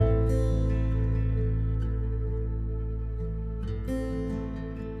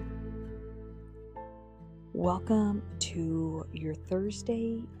Welcome to your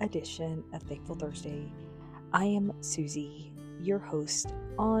Thursday edition of Thankful Thursday. I am Susie, your host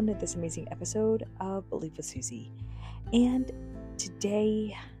on this amazing episode of Believe with Susie. And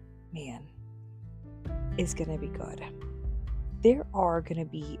today, is going to be good. There are going to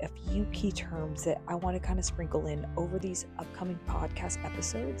be a few key terms that I want to kind of sprinkle in over these upcoming podcast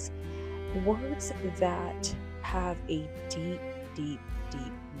episodes. Words that have a deep meaning.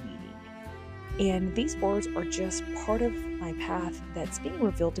 And these words are just part of my path that's being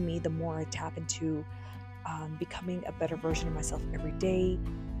revealed to me the more I tap into becoming a better version of myself every day,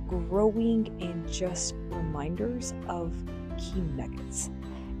 growing in just reminders of key nuggets.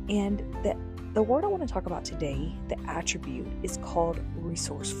 And the word I want to talk about today, the attribute, is called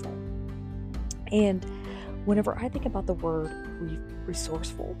resourceful. And whenever I think about the word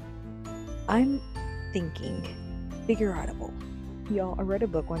resourceful, I'm thinking figure outable. Y'all, I read a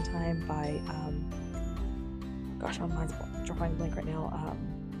book one time by, my mind's drawing blank right now.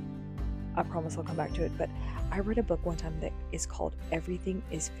 I promise I'll come back to it. But I read a book one time that is called Everything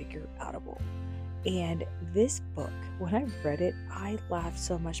is Figure Outable. And this book, when I read it, I laughed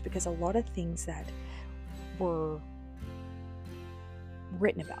so much because a lot of things that were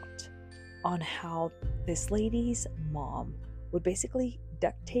written about on how this lady's mom would basically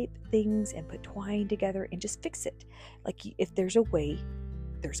duct tape things and put twine together and just fix it. Like, if there's a way,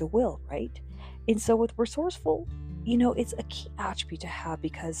 there's a will, right? And so with resourceful, it's a key attribute to have,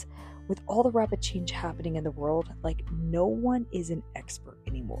 because with all the rapid change happening in the world, like, no one is an expert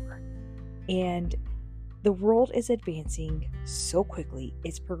anymore. And the world is advancing so quickly,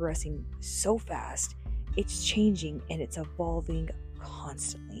 it's progressing so fast, it's changing and it's evolving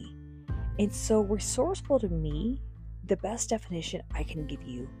constantly. And so resourceful to me, the best definition I can give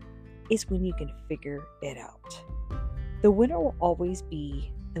you is when you can figure it out. The winner will always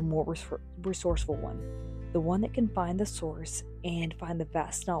be the more resourceful one, the one that can find the source and find the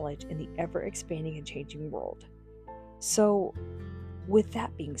vast knowledge in the ever-expanding and changing world. So, with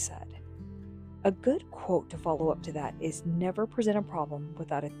that being said, a good quote to follow up to that is never present a problem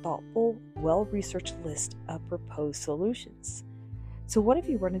without a thoughtful, well-researched list of proposed solutions. So what if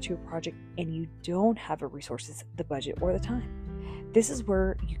you run into a project and you don't have the resources, the budget, or the time? This is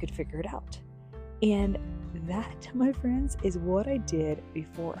where you could figure it out. And that, my friends, is what I did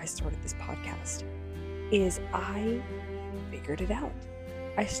before I started this podcast, is I figured it out.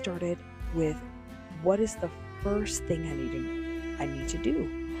 I started with what is the first thing I need to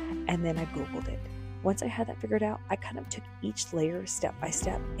do? And then I Googled it. Once I had that figured out, I kind of took each layer step by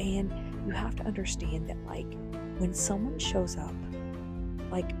step. And you have to understand that, like, when someone shows up,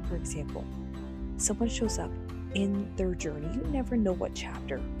 like, for example, someone shows up in their journey, you never know what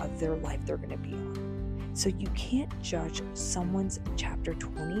chapter of their life they're going to be on. So you can't judge someone's chapter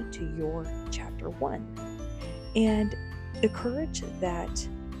 20 to your chapter 1. And the courage that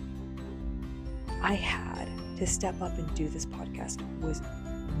I had to step up and do this podcast was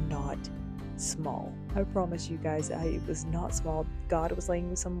not small. I promise you guys, it was not small. God was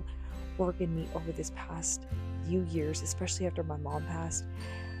laying some work in me over this past few years, especially after my mom passed.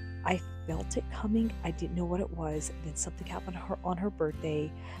 I felt it coming. I didn't know what it was. Then something happened on her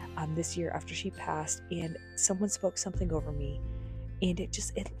birthday this year after she passed, and someone spoke something over me, and it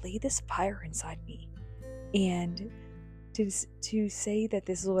laid this fire inside me. And to say that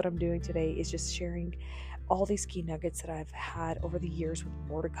this is what I'm doing today is just sharing all these key nuggets that I've had over the years with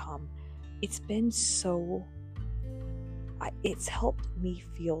more to come. It's been it's helped me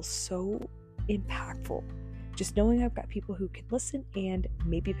feel so impactful, just knowing I've got people who can listen and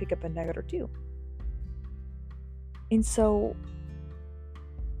maybe pick up a nugget or two. And so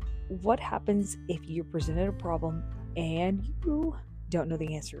what happens if you're presented a problem and you don't know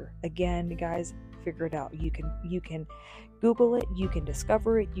the answer? Again, guys, figure it out. You can Google it, you can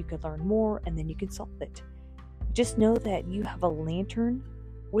discover it, you can learn more, and then you can solve it. Just know that you have a lantern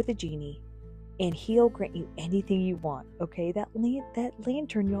with a genie, and he'll grant you anything you want, okay? That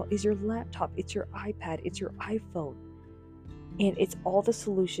lantern, y'all, is your laptop, it's your iPad, it's your iPhone. And it's all the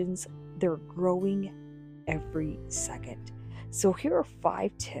solutions. They're growing every second. So here are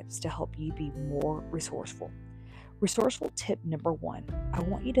 5 tips to help you be more resourceful. Resourceful tip number 1, I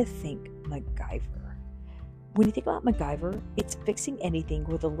want you to think MacGyver. When you think about MacGyver, it's fixing anything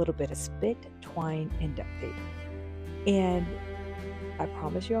with a little bit of spit, twine, and duct tape. And I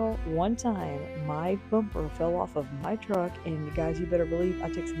promise y'all, one time my bumper fell off of my truck, and you guys, you better believe I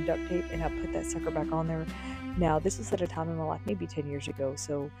took some duct tape and I put that sucker back on there. Now, this was at a time in my life, maybe 10 years ago,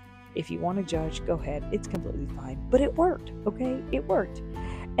 so if you want to judge, go ahead. It's completely fine. But it worked, okay? It worked.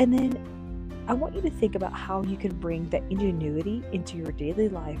 And then I want you to think about how you can bring that ingenuity into your daily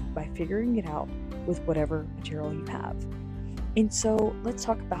life by figuring it out with whatever material you have. And so let's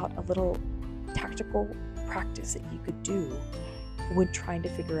talk about a little tactical practice that you could do when trying to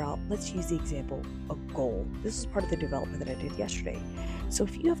figure out, let's use the example, a goal. This is part of the development that I did yesterday. So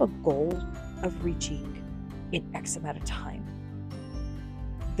if you have a goal of reaching in X amount of time,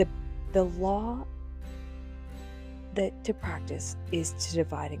 the law that to practice is to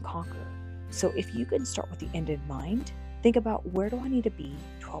divide and conquer. So if you can start with the end in mind, think about, where do I need to be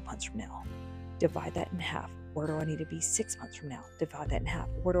 12 months from now? Divide that in half. Where do I need to be 6 months from now? Divide that in half.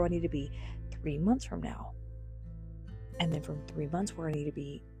 Where do I need to be 3 months from now? And then from 3 months, where I need to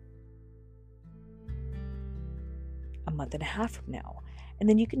be a month and a half from now. And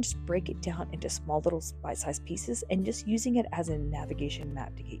then you can just break it down into small little bite-sized pieces and just using it as a navigation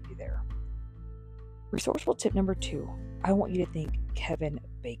map to get you there. Resourceful tip number 2, I want you to think Kevin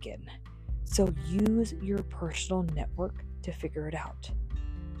Bacon. So use your personal network to figure it out.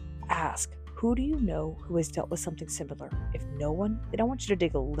 Ask, who do you know who has dealt with something similar? If no one, then I want you to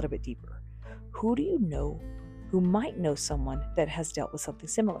dig a little bit deeper. Who do you know who might know someone that has dealt with something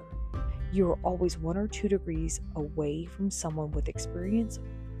similar? You are always 1 or 2 degrees away from someone with experience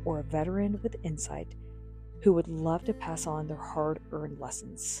or a veteran with insight who would love to pass on their hard-earned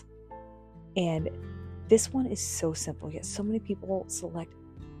lessons. And this one is so simple, yet so many people select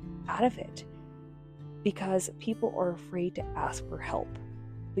out of it because people are afraid to ask for help.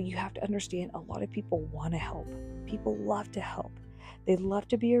 But you have to understand, a lot of people want to help. People love to help. They love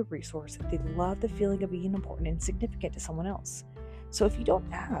to be a resource. They love the feeling of being important and significant to someone else. So if you don't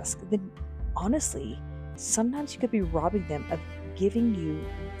ask, then honestly, sometimes you could be robbing them of giving you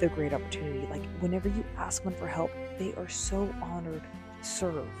the great opportunity. Like whenever you ask someone for help, they are so honored to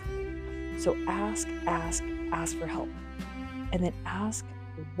serve. So ask for help. And then ask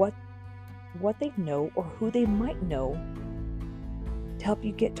what they know or who they might know to help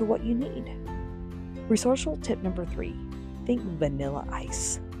you get to what you need. Resourceful tip number 3, think vanilla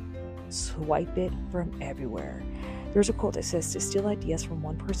ice. Swipe it from everywhere. There's a quote that says, to steal ideas from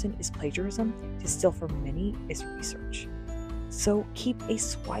one person is plagiarism, to steal from many is research. So keep a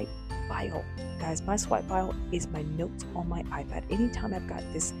swipe file. Guys, my swipe file is my notes on my iPad. Anytime I've got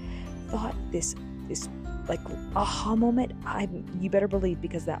this thought, this like aha moment, you better believe,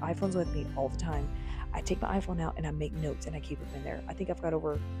 because that iPhone's with me all the time, I take my iPhone out and I make notes and I keep them in there. I think I've got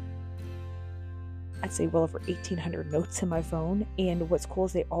over 1,800 notes in my phone. And what's cool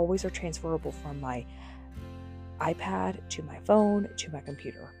is they always are transferable from my iPad to my phone to my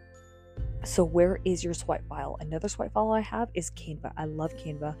computer. So where is your swipe file? Another swipe file I have is Canva. I love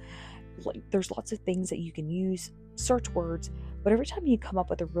Canva. There's lots of things that you can use, search words, but every time you come up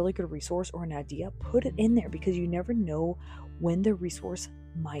with a really good resource or an idea, put it in there, because you never know when the resource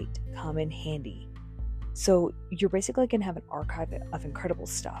might come in handy. So you're basically going to have an archive of incredible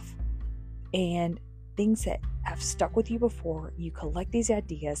stuff and things that have stuck with you before. You collect these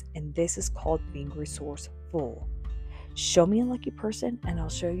ideas, and this is called being resourceful. Show me a lucky person and I'll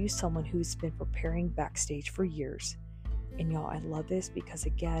show you someone who's been preparing backstage for years. And y'all, I love this because,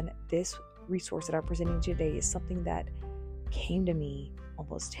 again, this resource that I'm presenting today is something that came to me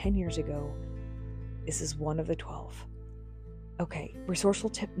almost 10 years ago. This is one of the 12. Okay, resourceful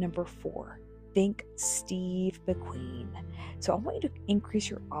tip number 4. Think Steve McQueen. So I want you to increase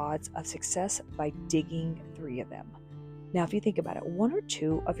your odds of success by digging 3 of them. Now, if you think about it, 1 or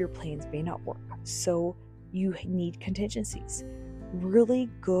 2 of your plans may not work. So you need contingencies. Really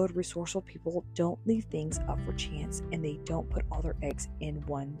good resourceful people don't leave things up for chance, and they don't put all their eggs in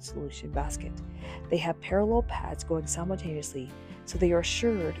one solution basket. They have parallel paths going simultaneously, so they are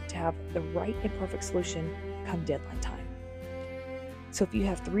assured to have the right and perfect solution come deadline time. So if you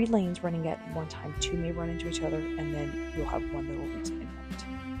have 3 lanes running at one time, 2 may run into each other, and then you'll have one that will reach the end point.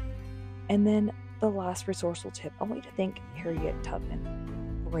 And then the last resourceful tip, I want you to think Harriet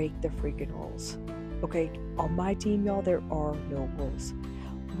Tubman. Break the freaking rules. Okay, on my team, y'all, there are no rules.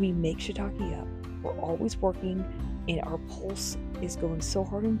 We make shiitake up. We're always working, and our pulse is going so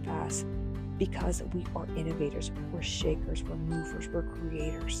hard and fast because we are innovators. We're shakers, we're movers, we're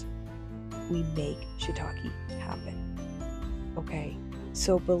creators. We make shiitake happen. Okay,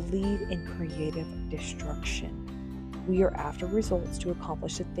 so believe in creative destruction. We are after results to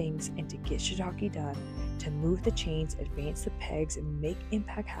accomplish the things and to get shiitake done, to move the chains, advance the pegs, and make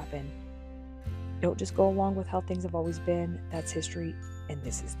impact happen. Don't just go along with how things have always been. That's history, and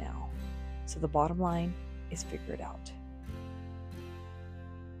this is now. So the bottom line is figure it out.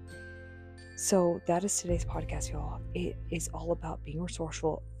 So that is today's podcast, y'all. It is all about being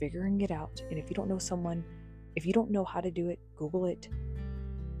resourceful, figuring it out. And if you don't know how to do it, Google it.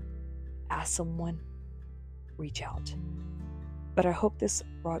 Ask someone. Reach out. But I hope this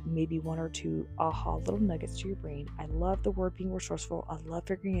brought maybe one or two aha little nuggets to your brain. I love the word being resourceful. I love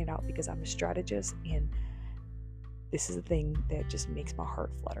figuring it out because I'm a strategist, and this is the thing that just makes my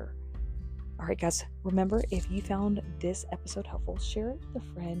heart flutter. All right, guys, remember, if you found this episode helpful, share it with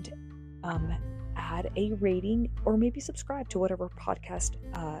a friend, add a rating, or maybe subscribe to whatever podcast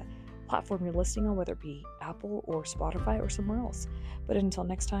platform you're listening on, whether it be Apple or Spotify or somewhere else. But until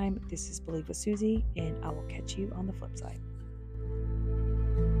next time, this is Believe with Susie, and I will catch you on the flip side.